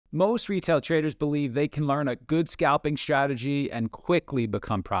Most retail traders believe they can learn a good scalping strategy and quickly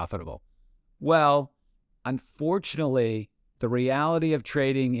become profitable. Well, unfortunately, the reality of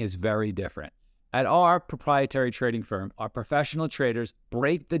trading is very different. At our proprietary trading firm, our professional traders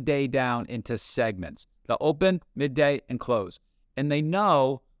break the day down into segments, the open, midday, and close. And they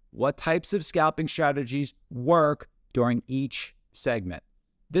know what types of scalping strategies work during each segment.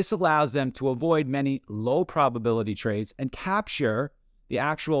 This allows them to avoid many low probability trades and capture the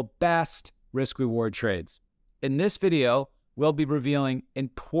actual best risk-reward trades. In this video, we'll be revealing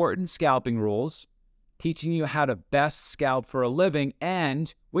important scalping rules, teaching you how to best scalp for a living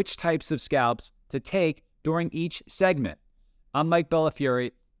and which types of scalps to take during each segment. I'm Mike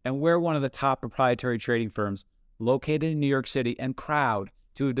Bellafiore, and we're one of the top proprietary trading firms located in New York City and proud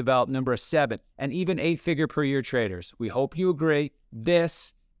to have developed number 7 and even 8-figure per year traders. We hope you agree.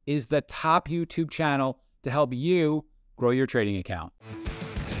 This is the top YouTube channel to help you grow your trading account.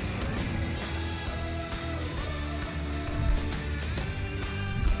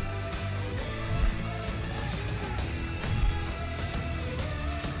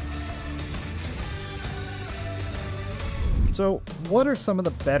 So, what are some of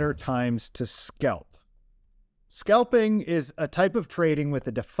the better times to scalp? Scalping is a type of trading with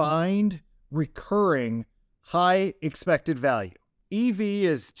a defined, recurring, high expected value. EV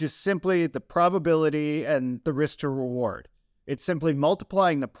is just simply the probability and the risk to reward. It's simply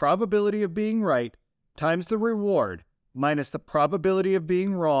multiplying the probability of being right times the reward minus the probability of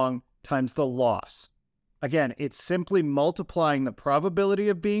being wrong times the loss. Again, it's simply multiplying the probability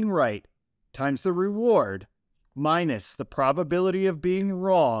of being right times the reward minus the probability of being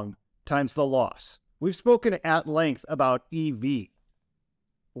wrong times the loss. We've spoken at length about EV.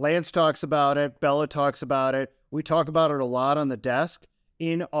 Lance talks about it, Bella talks about it. We talk about it a lot on the desk.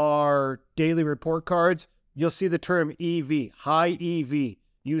 In our daily report cards, you'll see the term EV, high EV,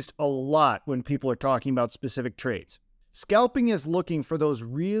 used a lot when people are talking about specific trades. Scalping is looking for those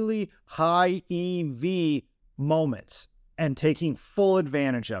really high EV moments and taking full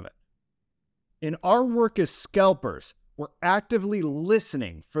advantage of it. In our work as scalpers, we're actively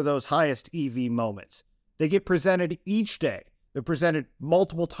listening for those highest EV moments. They get presented each day. They're presented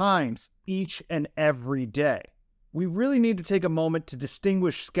multiple times each and every day. We really need to take a moment to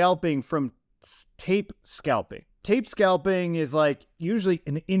distinguish scalping from tape scalping. Tape scalping is like usually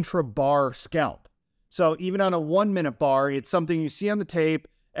an intra-bar scalp. So even on a 1-minute bar, it's something you see on the tape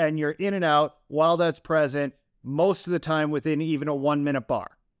and you're in and out while that's present, most of the time within even a 1-minute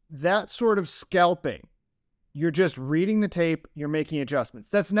bar. That sort of scalping, you're just reading the tape, you're making adjustments.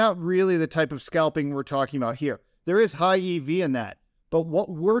 That's not really the type of scalping we're talking about here. There is high EV in that, but what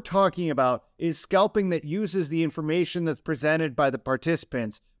we're talking about is scalping that uses the information that's presented by the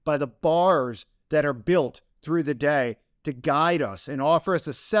participants, by the bars that are built through the day to guide us and offer us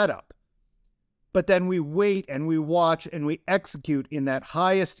a setup. But then we wait and we watch and we execute in that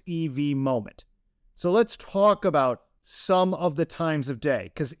highest EV moment. So let's talk about some of the times of day,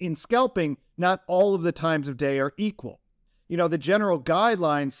 because in scalping, not all of the times of day are equal. You know, the general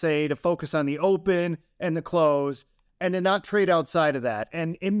guidelines say to focus on the open and the close and to not trade outside of that.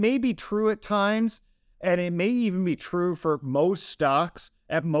 And it may be true at times, and it may even be true for most stocks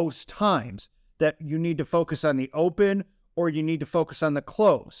at most times, that you need to focus on the open or you need to focus on the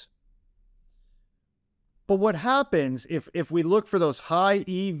close. But what happens if we look for those high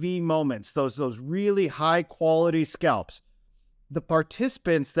EV moments, those really high quality scalps, the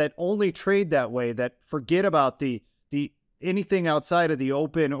participants that only trade that way, that forget about the anything outside of the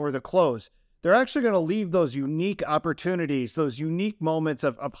open or the close, they're actually going to leave those unique opportunities, those unique moments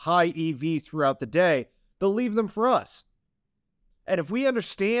of high EV throughout the day. They'll leave them for us. And if we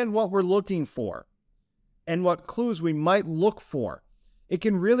understand what we're looking for and what clues we might look for, it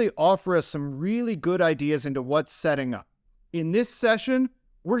can really offer us some really good ideas into what's setting up. In this session,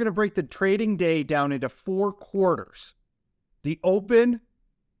 we're going to break the trading day down into 4 quarters: the open,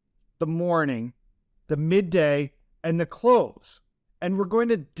 the morning, the midday, and the close. And we're going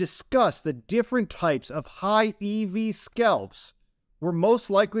to discuss the different types of high EV scalps we're most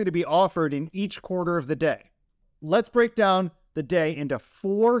likely to be offered in each quarter of the day. Let's break down the day into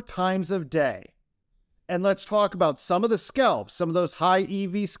 4 times of day. And let's talk about some of the scalps, some of those high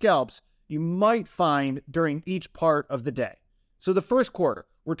EV scalps you might find during each part of the day. So the first quarter,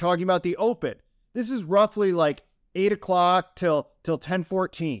 we're talking about the open. This is roughly like 8 o'clock till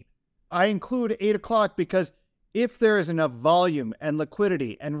 10:14. I include 8 o'clock because if there is enough volume and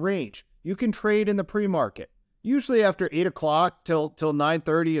liquidity and range, you can trade in the pre-market. Usually after 8 o'clock till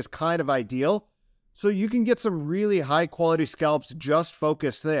 9:30 is kind of ideal. So you can get some really high quality scalps just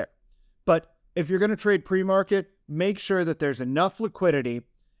focused there. But if you're going to trade pre-market, make sure that there's enough liquidity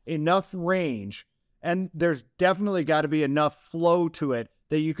enough range, and there's definitely got to be enough flow to it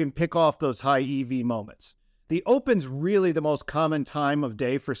that you can pick off those high EV moments. The open's really the most common time of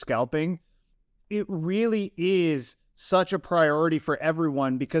day for scalping. It really is such a priority for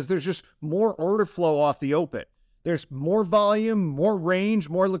everyone because there's just more order flow off the open. There's more volume, more range,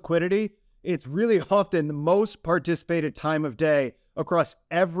 more liquidity. It's really often the most participated time of day across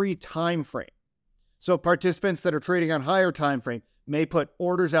every time frame. So participants that are trading on higher time frame may put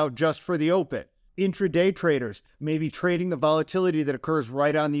orders out just for the open. Intraday traders may be trading the volatility that occurs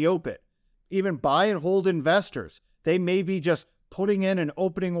right on the open. Even buy and hold investors, they may be just putting in an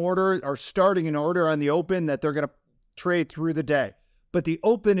opening order or starting an order on the open that they're going to trade through the day. But the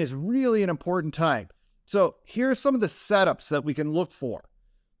open is really an important time. So here are some of the setups that we can look for.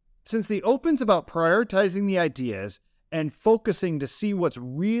 Since the open's about prioritizing the ideas and focusing to see what's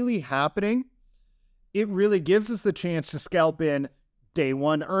really happening, it really gives us the chance to scalp in day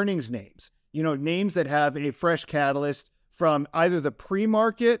one earnings names. Names that have a fresh catalyst from either the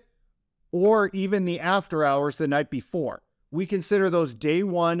pre-market or even the after hours the night before. We consider those day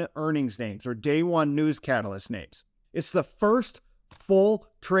one earnings names or day one news catalyst names. It's the first full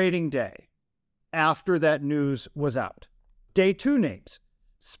trading day after that news was out. Day two names,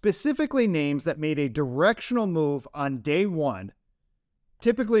 specifically names that made a directional move on day one,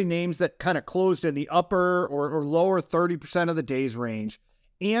 typically names that kind of closed in the upper or lower 30% of the day's range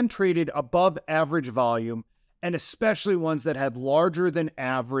and traded above average volume, and especially ones that had larger than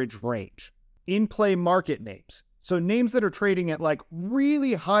average range. In-play market names. So names that are trading at like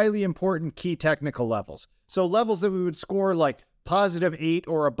really highly important key technical levels. So levels that we would score like +8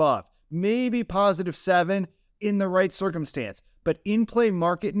 or above, maybe +7 in the right circumstance. But in-play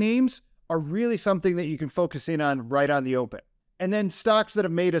market names are really something that you can focus in on right on the open. And then stocks that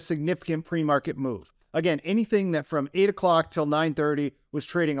have made a significant pre-market move. Again, anything that from 8 o'clock till 9:30 was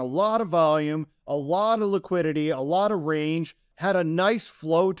trading a lot of volume, a lot of liquidity, a lot of range, had a nice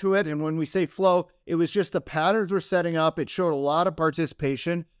flow to it. And when we say flow, it was just the patterns were setting up. It showed a lot of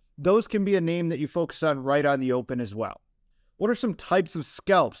participation. Those can be a name that you focus on right on the open as well. What are some types of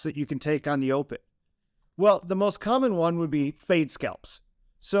scalps that you can take on the open? Well, the most common one would be fade scalps.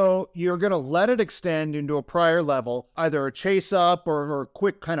 So you're going to let it extend into a prior level, either a chase up or a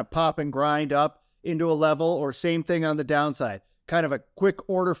quick kind of pop and grind up into a level, or same thing on the downside, kind of a quick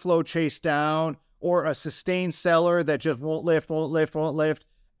order flow chase down, or a sustained seller that just won't lift.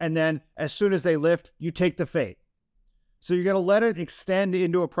 And then as soon as they lift, you take the fade. So you're going to let it extend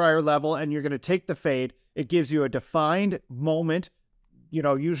into a prior level and you're going to take the fade. It gives you a defined moment.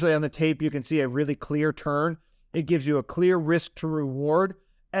 Usually on the tape, you can see a really clear turn. It gives you a clear risk to reward.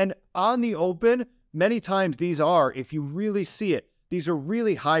 And on the open, many times these are, if you really see it, these are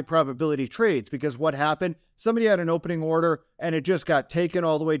really high probability trades because what happened? Somebody had an opening order and it just got taken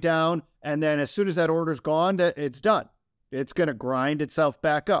all the way down. And then as soon as that order's gone, it's done. It's going to grind itself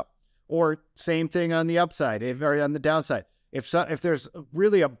back up. Or same thing on the upside, or on the downside. If there's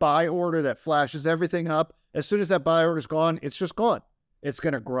really a buy order that flashes everything up, as soon as that buy order's gone, it's just gone. It's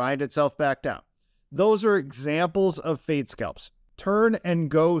going to grind itself back down. Those are examples of fade scalps. Turn and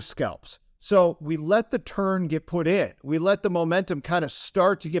go scalps. So we let the turn get put in. We let the momentum kind of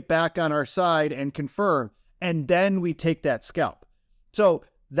start to get back on our side and confirm, and then we take that scalp. So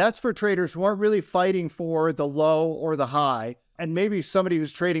that's for traders who aren't really fighting for the low or the high, and maybe somebody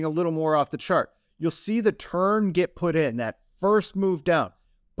who's trading a little more off the chart. You'll see the turn get put in, that first move down,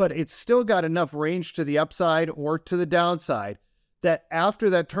 but it's still got enough range to the upside or to the downside that after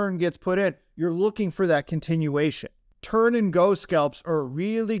that turn gets put in, you're looking for that continuation. Turn and go scalps are a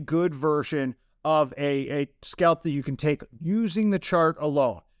really good version of a scalp that you can take using the chart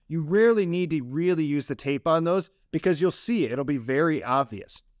alone. You rarely need to really use the tape on those because you'll see it. It'll be very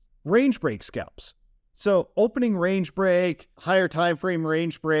obvious. Range break scalps. So opening range break, higher time frame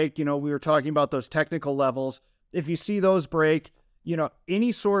range break, we were talking about those technical levels. If you see those break,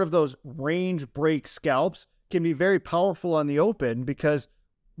 any sort of those range break scalps can be very powerful on the open because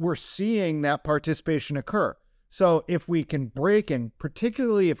we're seeing that participation occur. So if we can break, and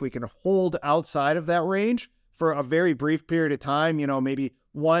particularly if we can hold outside of that range for a very brief period of time, maybe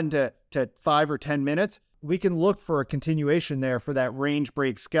 1 to 5 or 10 minutes, we can look for a continuation there for that range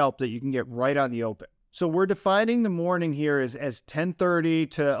break scalp that you can get right on the open. So we're defining the morning here as 10:30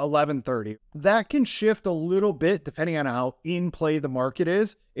 to 11:30. That can shift a little bit depending on how in play the market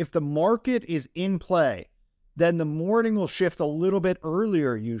is. If the market is in play, then the morning will shift a little bit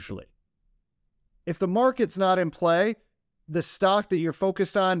earlier usually. If the market's not in play, the stock that you're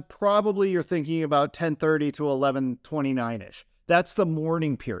focused on, probably you're thinking about 10:30 to 11:29-ish. That's the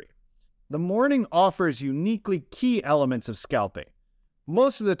morning period. The morning offers uniquely key elements of scalping.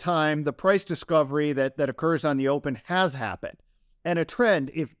 most of the time, the price discovery that occurs on the open has happened. And a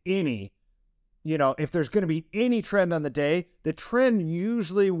trend, if any, if there's going to be any trend on the day, the trend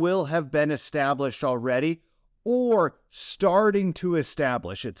usually will have been established already or starting to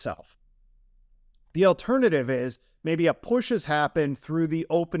establish itself. The alternative is maybe a push has happened through the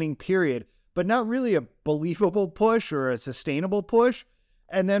opening period, but not really a believable push or a sustainable push.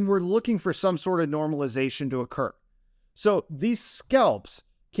 And then we're looking for some sort of normalization to occur. So these scalps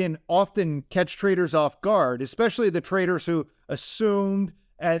can often catch traders off guard, especially the traders who assumed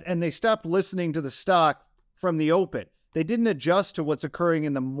and they stopped listening to the stock from the open. They didn't adjust to what's occurring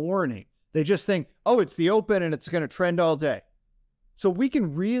in the morning. They just think, oh, it's the open and it's going to trend all day. So we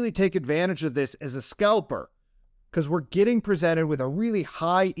can really take advantage of this as a scalper because we're getting presented with a really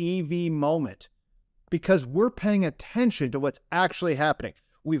high EV moment because we're paying attention to what's actually happening.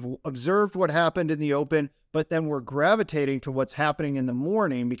 We've observed what happened in the open, but then we're gravitating to what's happening in the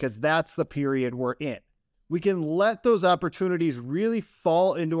morning because that's the period we're in. We can let those opportunities really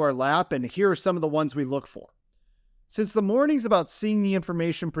fall into our lap, and here are some of the ones we look for. Since the morning's about seeing the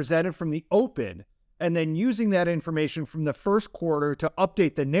information presented from the open and then using that information from the first quarter to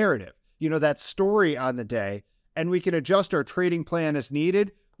update the narrative, that story on the day, and we can adjust our trading plan as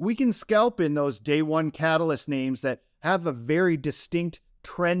needed, we can scalp in those day one catalyst names that have a very distinct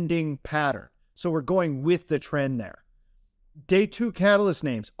trending pattern. So we're going with the trend there. Day two catalyst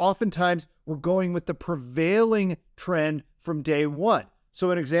names, oftentimes we're going with the prevailing trend from day one.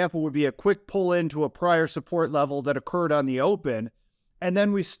 So an example would be a quick pull into a prior support level that occurred on the open. And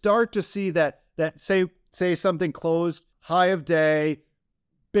then we start to see that say something closed, high of day,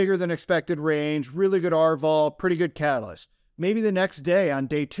 bigger than expected range, really good RVOL, pretty good catalyst. Maybe the next day on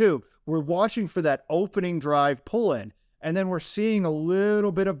day two, we're watching for that opening drive pull in. And then we're seeing a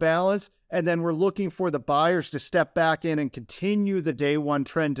little bit of balance, and then we're looking for the buyers to step back in and continue the day one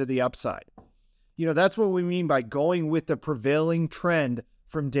trend to the upside. That's what we mean by going with the prevailing trend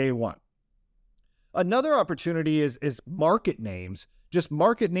from day one. Another opportunity is market names, just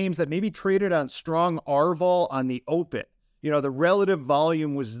market names that maybe traded on strong RVOL on the open. The relative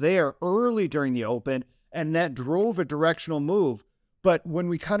volume was there early during the open, and that drove a directional move. But when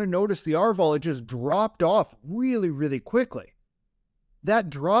we kind of noticed the RVOL, it just dropped off really, really quickly.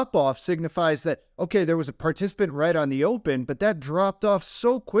 That drop off signifies that, okay, there was a participant right on the open, but that dropped off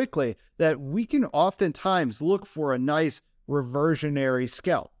so quickly that we can oftentimes look for a nice reversionary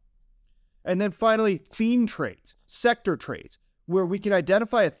scalp. And then finally, theme trades, sector trades, where we can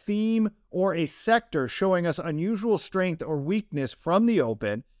identify a theme or a sector showing us unusual strength or weakness from the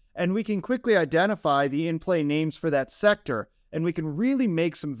open, and we can quickly identify the in-play names for that sector. And we can really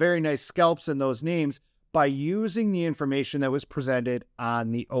make some very nice scalps in those names by using the information that was presented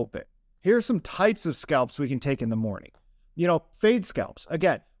on the open. Here are some types of scalps we can take in the morning. Fade scalps.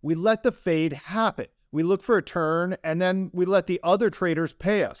 Again, we let the fade happen. We look for a turn, and then we let the other traders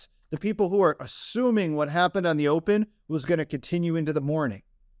pay us. The people who are assuming what happened on the open was going to continue into the morning.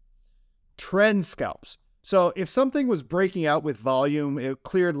 Trend scalps. So if something was breaking out with volume, it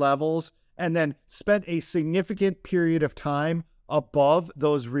cleared levels, and then spent a significant period of time above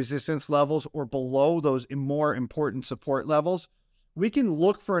those resistance levels or below those more important support levels, we can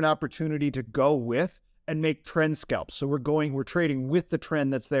look for an opportunity to go with and make trend scalps. So we're trading with the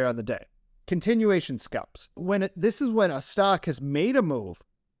trend that's there on the day. Continuation scalps. This is when a stock has made a move,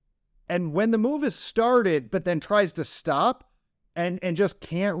 and when the move is started but then tries to stop and just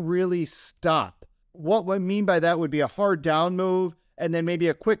can't really stop. What I mean by that would be a hard down move, and then maybe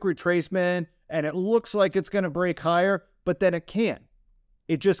a quick retracement, and it looks like it's going to break higher, but then it can't.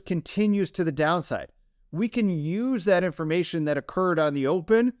 It just continues to the downside. We can use that information that occurred on the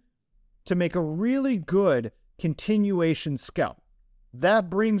open to make a really good continuation scalp.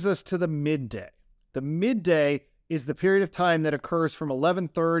 That brings us to the midday. The midday is the period of time that occurs from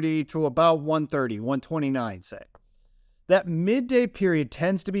 11:30 to about 1:30, 1:29, say. That midday period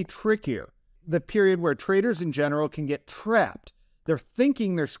tends to be trickier, the period where traders in general can get trapped. They're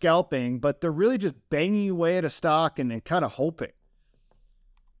thinking they're scalping, but they're really just banging away at a stock and kind of hoping.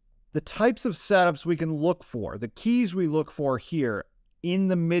 The types of setups we can look for, the keys we look for here in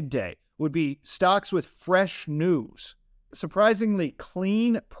the midday would be stocks with fresh news, surprisingly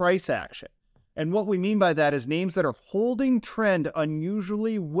clean price action. And what we mean by that is names that are holding trend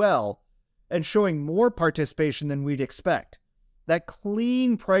unusually well and showing more participation than we'd expect. That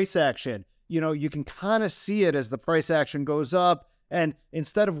clean price action, you can kind of see it as the price action goes up. And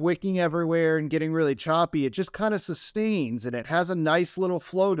instead of wicking everywhere and getting really choppy, it just kind of sustains and it has a nice little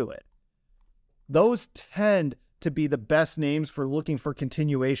flow to it. Those tend to be the best names for looking for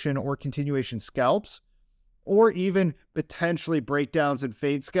continuation or continuation scalps. or even potentially breakdowns and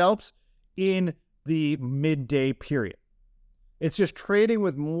fade scalps in the midday period. It's just trading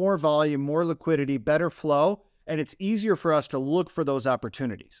with more volume, more liquidity, better flow, and it's easier for us to look for those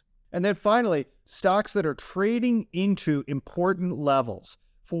opportunities. And then finally, stocks that are trading into important levels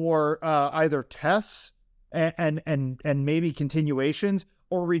for either tests and maybe continuations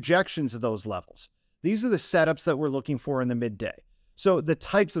or rejections of those levels. These are the setups that we're looking for in the midday. So the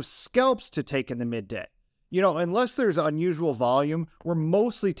types of scalps to take in the midday. Unless there's unusual volume, we're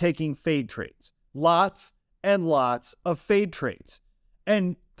mostly taking fade trades. Lots and lots of fade trades.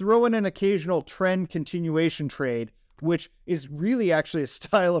 And throw in an occasional trend continuation trade, which is really actually a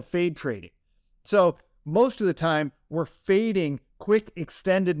style of fade trading. So most of the time, we're fading quick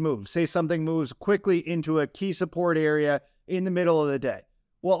extended moves. Say something moves quickly into a key support area in the middle of the day.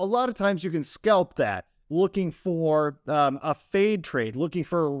 Well, a lot of times you can scalp that looking for a fade trade, looking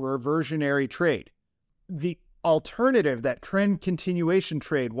for a reversionary trade. The alternative, that trend continuation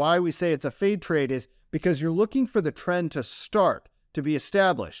trade, why we say it's a fade trade is because you're looking for the trend to start, to be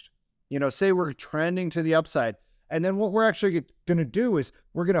established. Say we're trending to the upside, and then what we're actually going to do is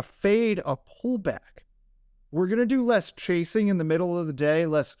we're going to fade a pullback. We're going to do less chasing in the middle of the day,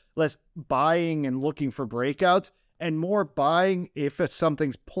 less buying and looking for breakouts, and more buying if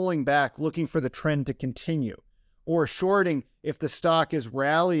something's pulling back, looking for the trend to continue, or shorting if the stock is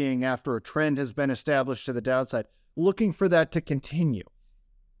rallying after a trend has been established to the downside, looking for that to continue.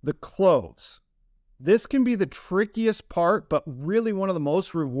 The close. This can be the trickiest part, but really one of the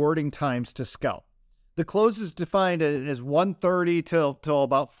most rewarding times to scalp. The close is defined as 1:30 till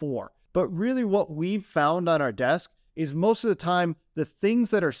about 4. But really what we've found on our desk is most of the time, the things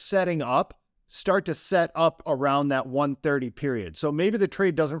that are setting up start to set up around that 1:30 period. So maybe the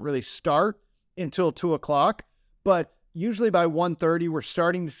trade doesn't really start until 2 o'clock, but usually by 1:30, we're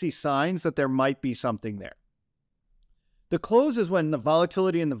starting to see signs that there might be something there. The close is when the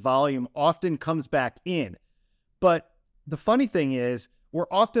volatility and the volume often comes back in. But the funny thing is, we're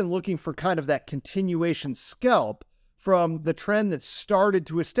often looking for kind of that continuation scalp from the trend that started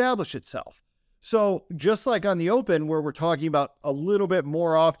to establish itself. So just like on the open, where we're talking about a little bit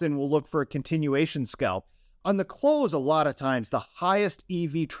more often, we'll look for a continuation scalp. On the close, a lot of times, the highest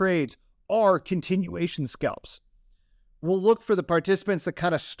EV trades are continuation scalps. We'll look for the participants that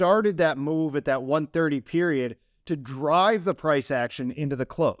kind of started that move at that 1:30 period to drive the price action into the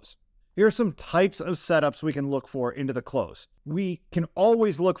close. Here are some types of setups we can look for into the close. We can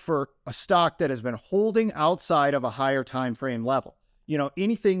always look for a stock that has been holding outside of a higher time frame level.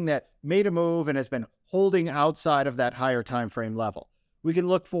 Anything that made a move and has been holding outside of that higher time frame level. We can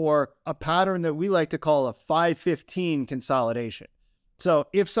look for a pattern that we like to call a 5:15 consolidation. So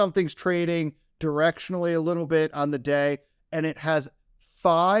if something's trading directionally a little bit on the day and it has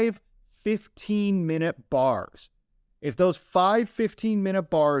 5 15-minute bars, if those 5 15-minute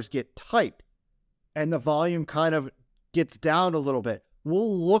bars get tight and the volume kind of gets down a little bit,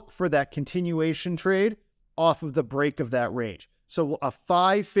 we'll look for that continuation trade off of the break of that range. So a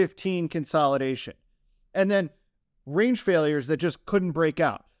 5:15 consolidation. And then range failures that just couldn't break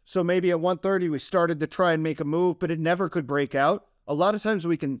out. So maybe at 1:30 we started to try and make a move, but it never could break out. A lot of times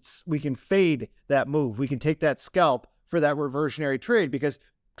we can fade that move. We can take that scalp for that reversionary trade, because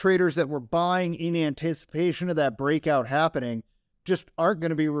traders that were buying in anticipation of that breakout happening just aren't going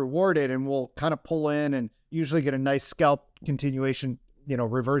to be rewarded, and will kind of pull in and usually get a nice scalp continuation,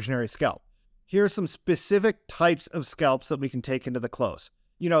 reversionary scalp. Here are some specific types of scalps that we can take into the close.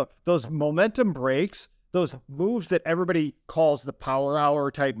 Those momentum breaks, those moves that everybody calls the power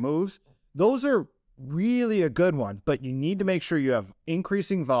hour type moves, those are really a good one, but you need to make sure you have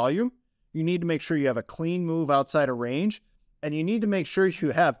increasing volume. You need to make sure you have a clean move outside of range, and you need to make sure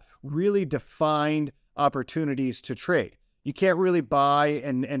you have really defined opportunities to trade. You can't really buy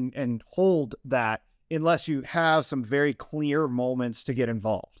and hold that unless you have some very clear moments to get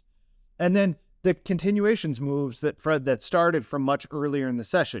involved. And then the continuations moves that started from much earlier in the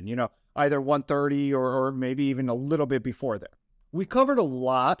session, either 1:30 or maybe even a little bit before there. We covered a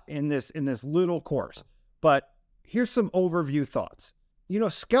lot in this little course, but here's some overview thoughts.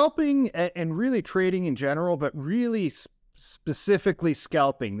 Scalping and really trading in general, but really specifically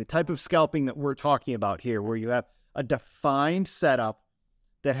scalping, the type of scalping that we're talking about here, where you have a defined setup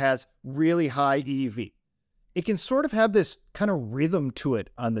that has really high EV. It can sort of have this kind of rhythm to it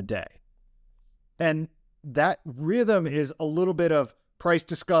on the day. And that rhythm is a little bit of price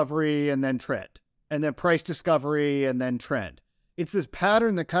discovery and then trend, and then price discovery and then trend. It's this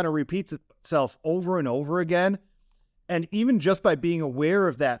pattern that kind of repeats itself over and over again. And even just by being aware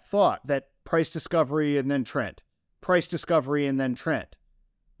of that thought, that price discovery and then trend, price discovery and then trend,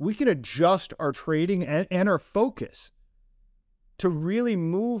 we can adjust our trading and our focus to really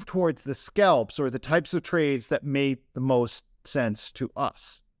move towards the scalps or the types of trades that made the most sense to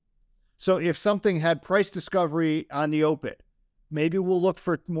us. So if something had price discovery on the open, maybe we'll look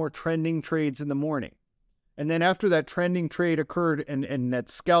for more trending trades in the morning. And then after that trending trade occurred and that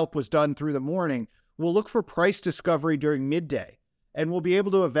scalp was done through the morning, we'll look for price discovery during midday. And we'll be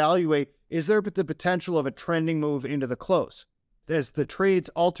able to evaluate, is there the potential of a trending move into the close? As the trades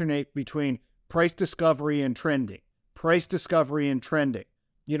alternate between price discovery and trending, price discovery and trending.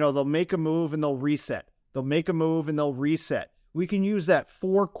 You know, they'll make a move and they'll reset. They'll make a move and they'll reset. We can use that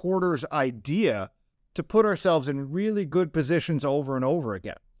 4 quarters idea to put ourselves in really good positions over and over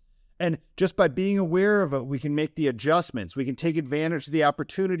again. And just by being aware of it, we can make the adjustments. We can take advantage of the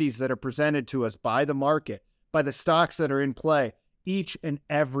opportunities that are presented to us by the market, by the stocks that are in play each and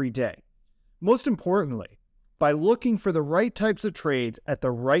every day. Most importantly, by looking for the right types of trades at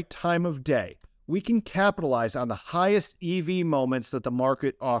the right time of day, we can capitalize on the highest EV moments that the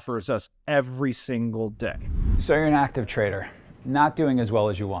market offers us every single day. So you're an active trader, not doing as well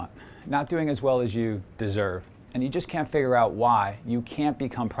as you want, not doing as well as you deserve, and you just can't figure out why you can't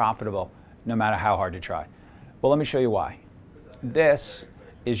become profitable no matter how hard you try. Well, let me show you why. This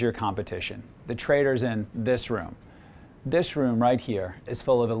is your competition. The traders in this room. This room right here is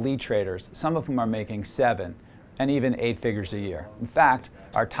full of elite traders, some of whom are making 7 and even 8 figures a year. In fact,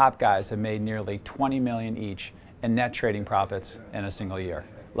 our top guys have made nearly 20 million each in net trading profits in a single year.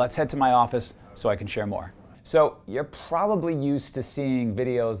 Let's head to my office so I can share more. So you're probably used to seeing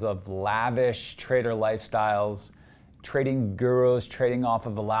videos of lavish trader lifestyles, trading gurus trading off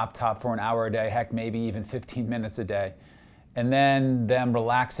of a laptop for an hour a day, heck, maybe even 15 minutes a day, and then them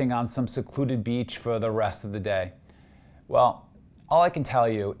relaxing on some secluded beach for the rest of the day. Well, all I can tell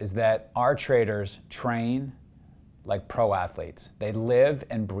you is that our traders train like pro athletes. They live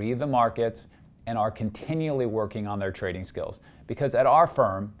and breathe the markets and are continually working on their trading skills. Because at our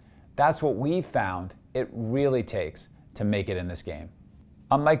firm, that's what we found it really takes to make it in this game.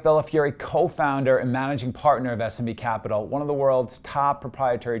 I'm Mike Bellafiore, co-founder and managing partner of S&B Capital, one of the world's top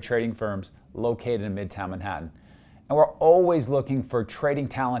proprietary trading firms located in Midtown Manhattan. And we're always looking for trading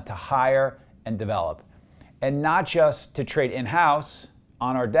talent to hire and develop. And not just to trade in-house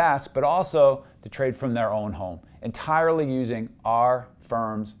on our desk, but also to trade from their own home, entirely using our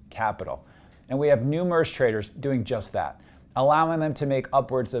firm's capital. And we have numerous traders doing just that, allowing them to make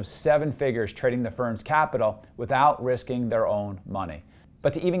upwards of 7 figures trading the firm's capital without risking their own money.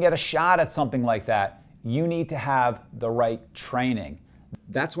 But to even get a shot at something like that, you need to have the right training.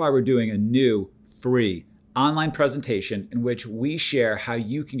 That's why we're doing a new free online presentation in which we share how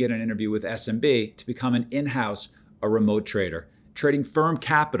you can get an interview with S&B to become an in-house or remote trader, trading firm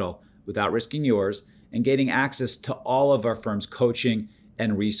capital without risking yours and gaining access to all of our firm's coaching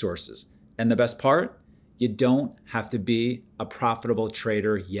and resources. And the best part? You don't have to be a profitable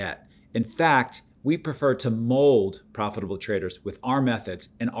trader yet. In fact, we prefer to mold profitable traders with our methods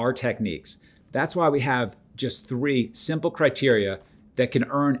and our techniques. That's why we have just 3 simple criteria that can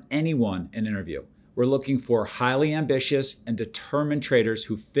earn anyone an interview. We're looking for highly ambitious and determined traders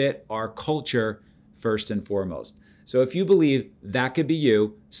who fit our culture first and foremost. So if you believe that could be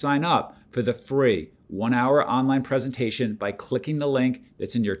you, sign up for the free 1-hour online presentation by clicking the link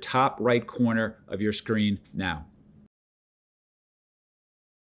that's in your top right corner of your screen now.